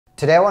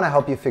Today I want to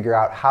help you figure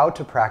out how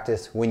to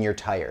practice when you're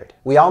tired.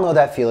 We all know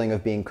that feeling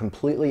of being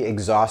completely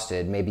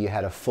exhausted. Maybe you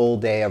had a full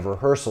day of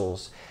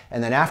rehearsals,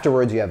 and then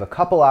afterwards you have a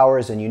couple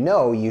hours and you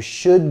know you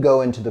should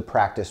go into the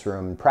practice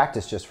room and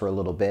practice just for a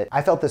little bit.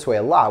 I felt this way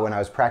a lot when I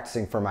was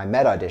practicing for my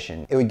Met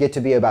audition. It would get to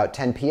be about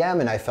 10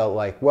 p.m. and I felt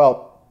like,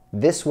 well,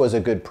 this was a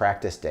good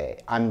practice day.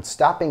 I'm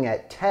stopping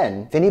at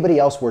 10. If anybody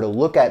else were to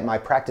look at my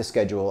practice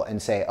schedule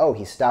and say, oh,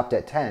 he stopped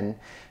at 10,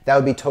 that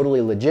would be totally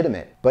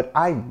legitimate. But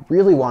I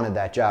really wanted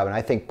that job, and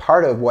I think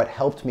part of what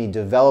helped me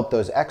develop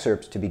those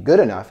excerpts to be good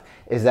enough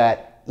is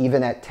that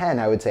even at 10,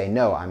 I would say,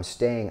 no, I'm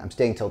staying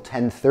till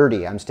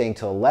 10:30, I'm staying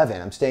till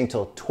 11, I'm staying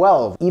till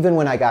 12. Even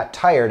when I got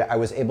tired, I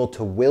was able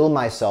to will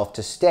myself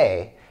to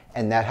stay,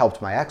 and that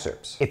helped my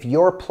excerpts. If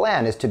your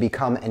plan is to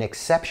become an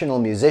exceptional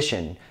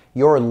musician,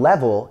 your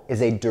level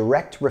is a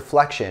direct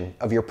reflection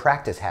of your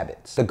practice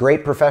habits. The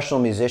great professional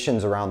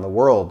musicians around the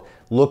world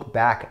look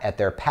back at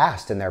their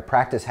past and their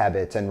practice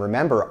habits and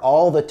remember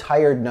all the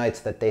tired nights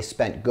that they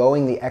spent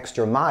going the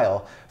extra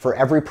mile for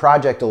every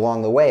project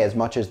along the way as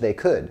much as they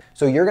could.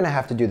 So you're gonna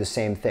have to do the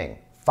same thing.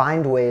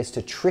 Find ways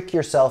to trick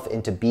yourself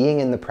into being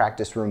in the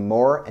practice room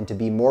more and to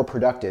be more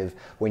productive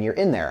when you're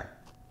in there,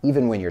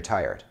 even when you're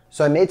tired.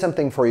 So I made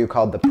something for you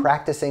called the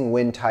Practicing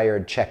When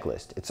Tired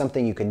Checklist. It's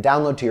something you can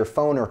download to your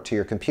phone or to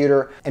your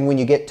computer, and when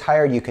you get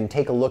tired, you can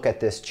take a look at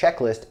this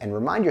checklist and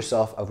remind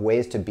yourself of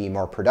ways to be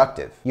more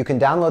productive. You can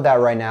download that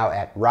right now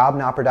at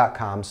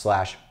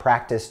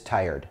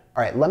robknopper.com/practicetired.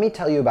 All right, let me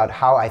tell you about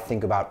how I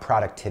think about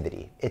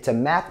productivity. It's a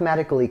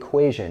mathematical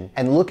equation,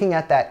 and looking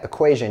at that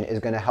equation is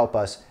going to help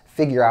us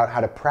figure out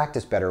how to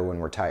practice better when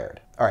we're tired.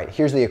 All right,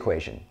 here's the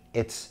equation.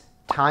 It's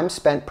time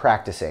spent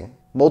practicing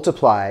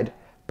multiplied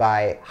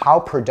by how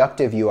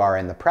productive you are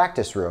in the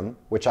practice room,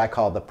 which I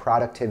call the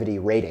productivity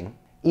rating,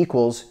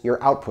 equals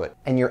your output.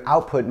 And your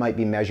output might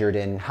be measured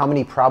in how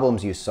many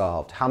problems you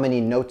solved, how many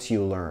notes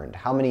you learned,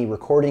 how many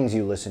recordings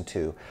you listened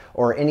to,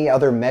 or any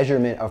other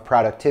measurement of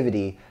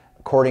productivity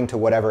according to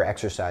whatever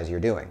exercise you're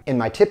doing. In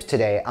my tips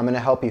today, I'm gonna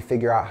help you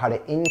figure out how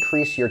to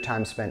increase your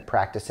time spent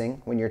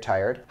practicing when you're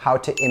tired, how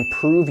to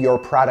improve your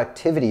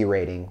productivity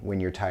rating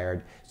when you're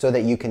tired, so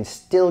that you can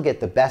still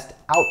get the best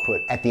output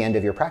at the end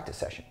of your practice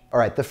session. All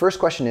right, the first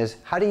question is,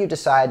 how do you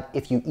decide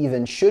if you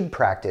even should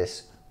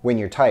practice when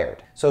you're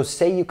tired? So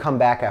say you come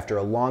back after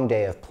a long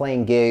day of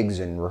playing gigs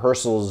and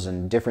rehearsals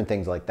and different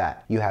things like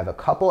that. You have a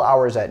couple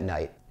hours at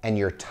night and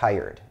you're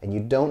tired and you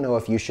don't know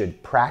if you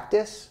should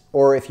practice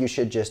or if you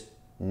should just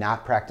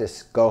not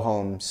practice, go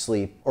home,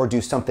 sleep, or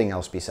do something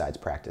else besides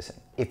practicing.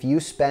 If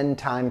you spend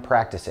time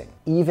practicing,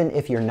 even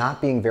if you're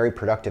not being very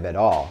productive at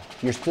all,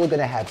 you're still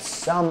gonna have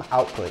some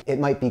output. It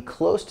might be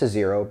close to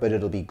zero, but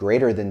it'll be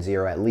greater than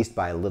zero, at least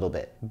by a little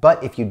bit.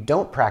 But if you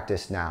don't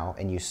practice now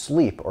and you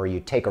sleep or you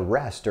take a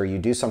rest or you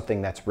do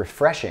something that's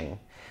refreshing,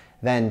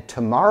 then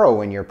tomorrow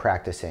when you're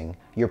practicing,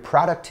 your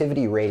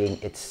productivity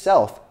rating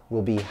itself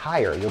will be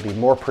higher, you'll be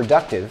more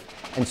productive,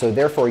 and so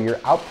therefore your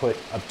output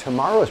of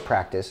tomorrow's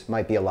practice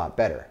might be a lot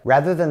better.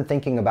 Rather than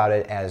thinking about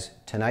it as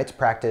tonight's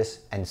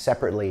practice and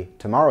separately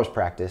tomorrow's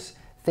practice,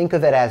 think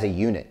of it as a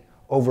unit.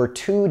 Over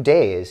 2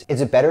 days,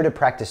 is it better to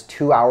practice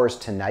 2 hours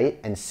tonight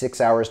and 6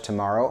 hours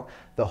tomorrow,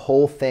 the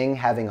whole thing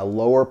having a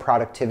lower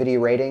productivity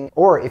rating?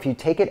 Or if you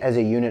take it as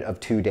a unit of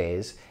 2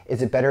 days,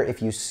 is it better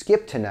if you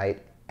skip tonight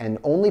and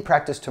only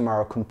practice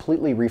tomorrow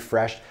completely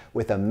refreshed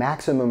with a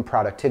maximum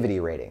productivity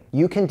rating?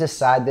 You can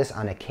decide this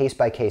on a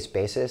case-by-case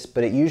basis,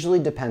 but it usually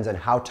depends on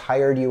how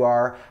tired you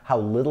are, how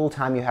little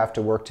time you have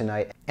to work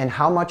tonight, and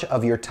how much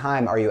of your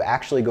time are you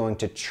actually going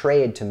to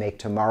trade to make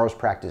tomorrow's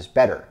practice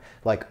better.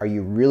 Like, are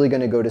you really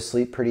gonna go to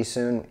sleep pretty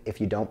soon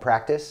if you don't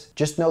practice?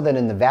 Just know that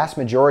in the vast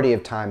majority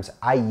of times,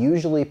 I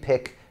usually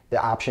pick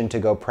the option to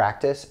go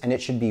practice, and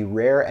it should be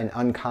rare and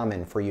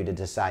uncommon for you to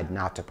decide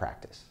not to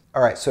practice.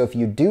 All right, so if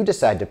you do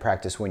decide to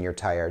practice when you're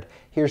tired,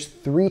 here's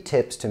 3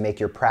 tips to make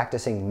your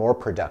practicing more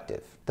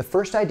productive. The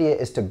first idea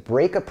is to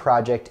break a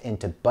project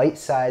into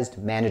bite-sized,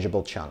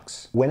 manageable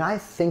chunks. When I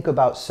think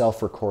about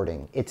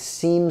self-recording, it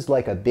seems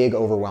like a big,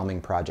 overwhelming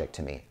project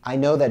to me. I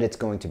know that it's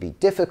going to be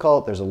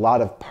difficult, there's a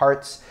lot of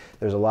parts,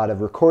 there's a lot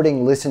of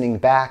recording, listening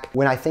back.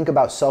 When I think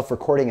about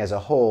self-recording as a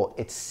whole,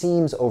 it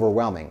seems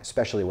overwhelming,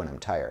 especially when I'm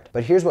tired.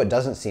 But here's what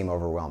doesn't seem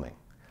overwhelming.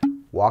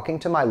 Walking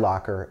to my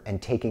locker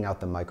and taking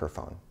out the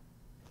microphone.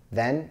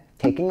 Then,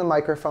 taking the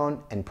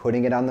microphone and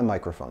putting it on the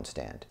microphone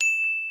stand.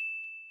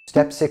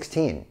 Step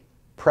 16,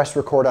 press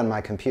record on my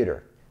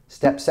computer.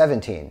 Step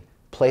 17,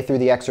 play through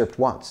the excerpt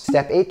once.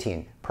 Step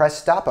 18, press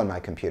stop on my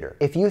computer.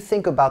 If you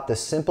think about the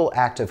simple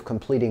act of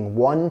completing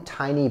one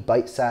tiny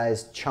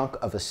bite-sized chunk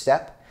of a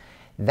step,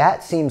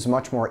 that seems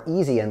much more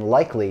easy and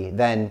likely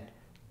than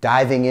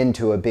diving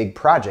into a big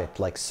project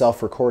like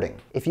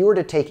self-recording. If you were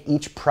to take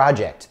each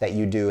project that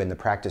you do in the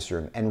practice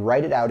room and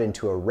write it out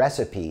into a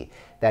recipe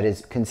that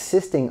is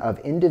consisting of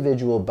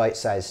individual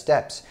bite-sized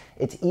steps,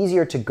 it's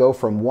easier to go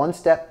from one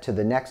step to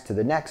the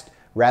next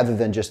rather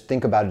than just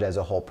think about it as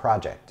a whole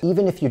project.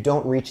 Even if you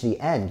don't reach the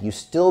end, you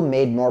still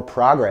made more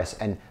progress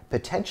and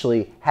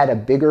potentially had a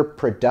bigger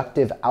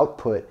productive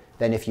output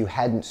than if you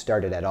hadn't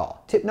started at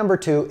all. Tip number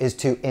 2 is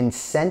to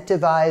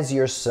incentivize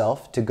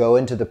yourself to go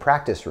into the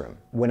practice room.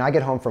 When I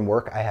get home from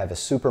work, I have a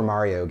Super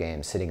Mario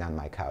game sitting on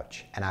my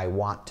couch, and I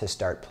want to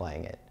start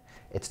playing it.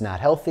 It's not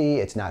healthy,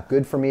 it's not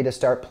good for me to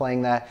start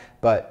playing that,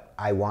 but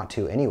I want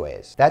to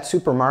anyways. That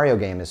Super Mario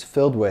game is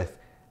filled with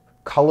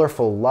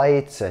colorful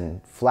lights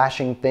and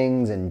flashing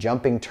things and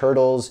jumping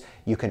turtles.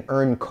 You can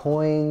earn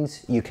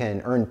coins, you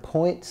can earn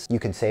points, you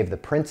can save the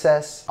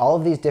princess. All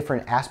of these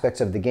different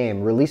aspects of the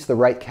game release the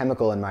right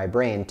chemical in my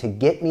brain to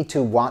get me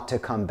to want to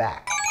come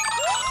back.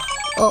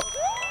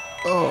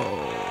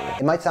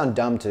 It might sound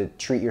dumb to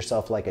treat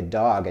yourself like a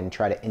dog and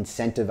try to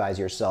incentivize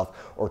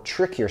yourself or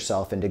trick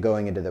yourself into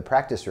going into the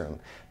practice room.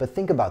 But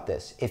think about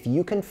this. If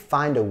you can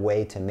find a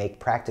way to make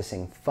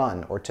practicing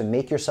fun or to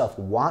make yourself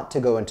want to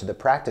go into the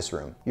practice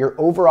room, your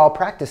overall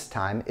practice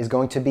time is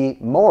going to be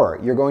more.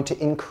 You're going to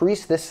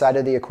increase this side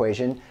of the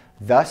equation,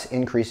 thus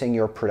increasing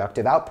your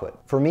productive output.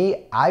 For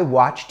me, I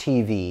watch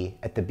TV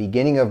at the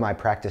beginning of my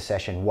practice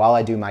session while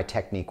I do my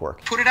technique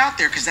work. Put it out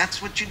there because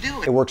that's what you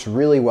do. It works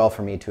really well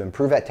for me to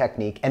improve at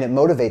technique, and it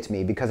motivates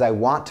me because I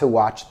want to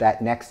watch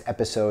that next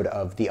episode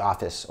of The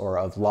Office or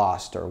of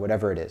Lost or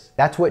whatever it is.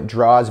 That's what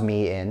draws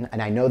me in,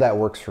 and I know that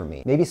works for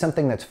me. Maybe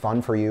something that's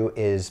fun for you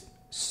is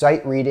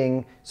sight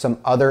reading some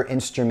other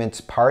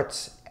instruments'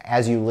 parts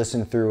as you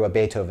listen through a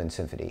Beethoven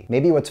symphony.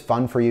 Maybe what's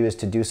fun for you is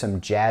to do some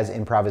jazz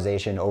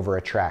improvisation over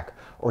a track,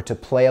 or to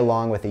play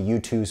along with a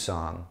U2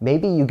 song.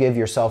 Maybe you give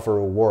yourself a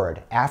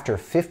reward. After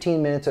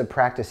 15 minutes of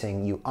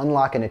practicing, you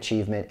unlock an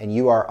achievement and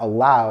you are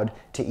allowed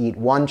to eat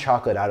 1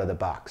 chocolate out of the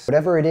box.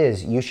 Whatever it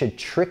is, you should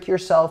trick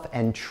yourself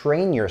and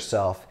train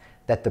yourself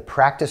that the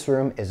practice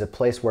room is a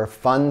place where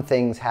fun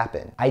things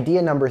happen.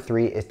 Idea number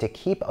 3 is to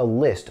keep a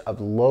list of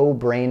low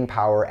brain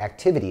power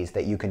activities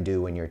that you can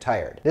do when you're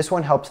tired. This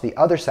one helps the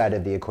other side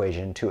of the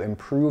equation to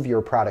improve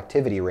your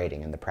productivity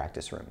rating in the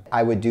practice room.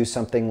 I would do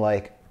something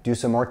like do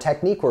some more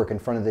technique work in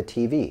front of the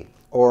TV.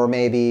 Or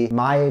maybe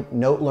my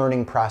note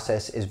learning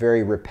process is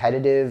very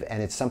repetitive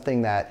and it's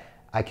something that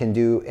I can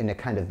do in a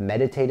kind of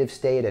meditative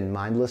state and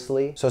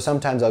mindlessly. So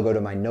sometimes I'll go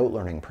to my note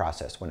learning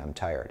process when I'm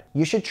tired.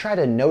 You should try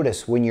to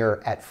notice when you're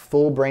at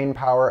full brain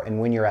power and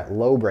when you're at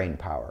low brain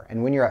power.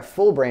 And when you're at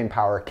full brain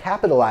power,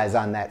 capitalize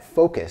on that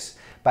focus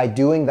by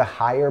doing the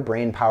higher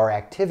brain power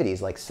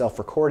activities like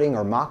self-recording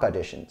or mock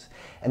auditions.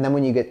 And then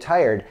when you get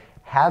tired,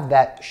 have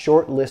that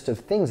short list of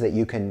things that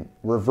you can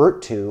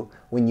revert to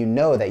when you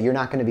know that you're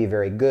not going to be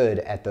very good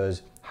at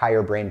those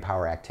higher brain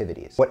power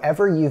activities.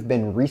 Whatever you've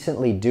been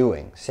recently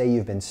doing, say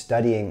you've been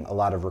studying a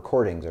lot of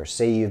recordings, or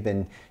say you've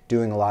been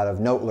doing a lot of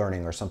note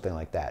learning or something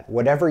like that,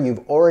 whatever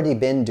you've already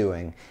been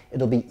doing,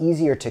 it'll be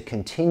easier to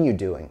continue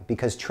doing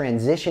because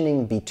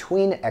transitioning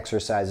between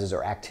exercises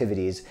or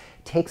activities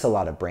takes a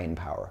lot of brain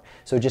power.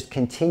 So just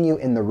continue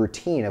in the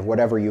routine of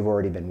whatever you've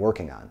already been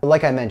working on. But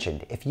like I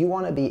mentioned, if you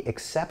want to be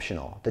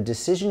exceptional, the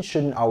decision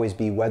shouldn't always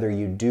be whether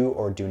you do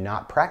or do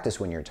not practice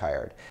when you're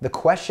tired. The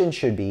question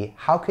should be,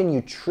 how can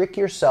you trick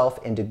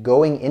yourself into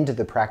going into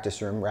the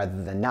practice room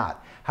rather than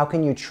not? How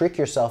can you trick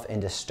yourself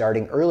into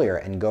starting earlier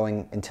and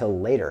going until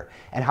later?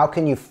 And how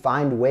can you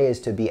find ways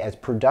to be as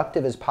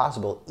productive as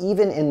possible,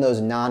 even in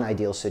those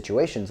non-ideal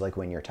situations like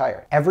when you're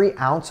tired? Every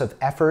ounce of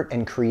effort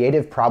and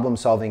creative problem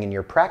solving in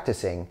your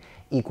practicing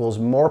equals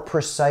more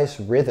precise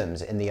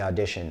rhythms in the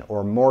audition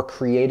or more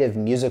creative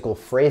musical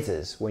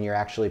phrases when you're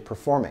actually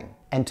performing.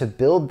 And to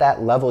build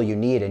that level you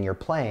need in your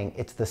playing,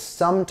 it's the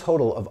sum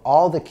total of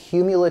all the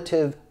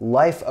cumulative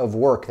life of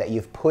work that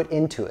you've put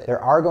into it.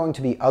 There are going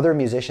to be other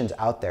musicians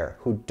out there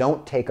who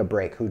don't take a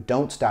break, who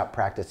don't stop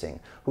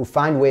practicing, who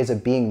find ways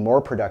of being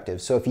more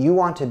productive. So if you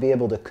want to be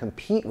able to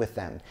compete with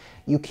them,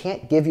 you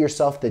can't give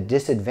yourself the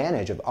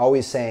disadvantage of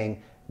always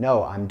saying,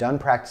 no, I'm done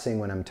practicing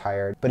when I'm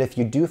tired. But if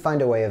you do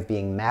find a way of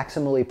being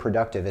maximally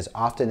productive as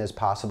often as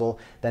possible,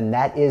 then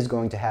that is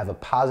going to have a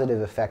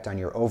positive effect on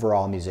your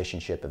overall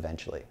musicianship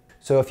eventually.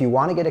 So if you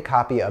want to get a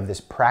copy of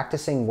this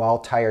Practicing While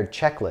Tired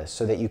checklist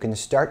so that you can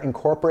start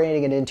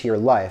incorporating it into your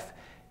life,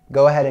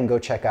 go ahead and go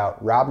check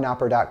out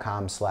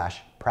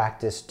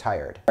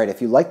robknopper.com/practicetired. All right,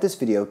 if you like this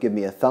video, give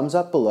me a thumbs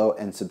up below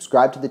and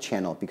subscribe to the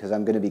channel because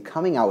I'm going to be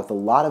coming out with a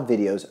lot of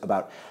videos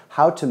about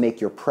how to make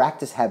your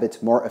practice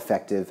habits more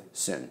effective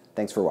soon.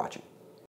 Thanks for watching.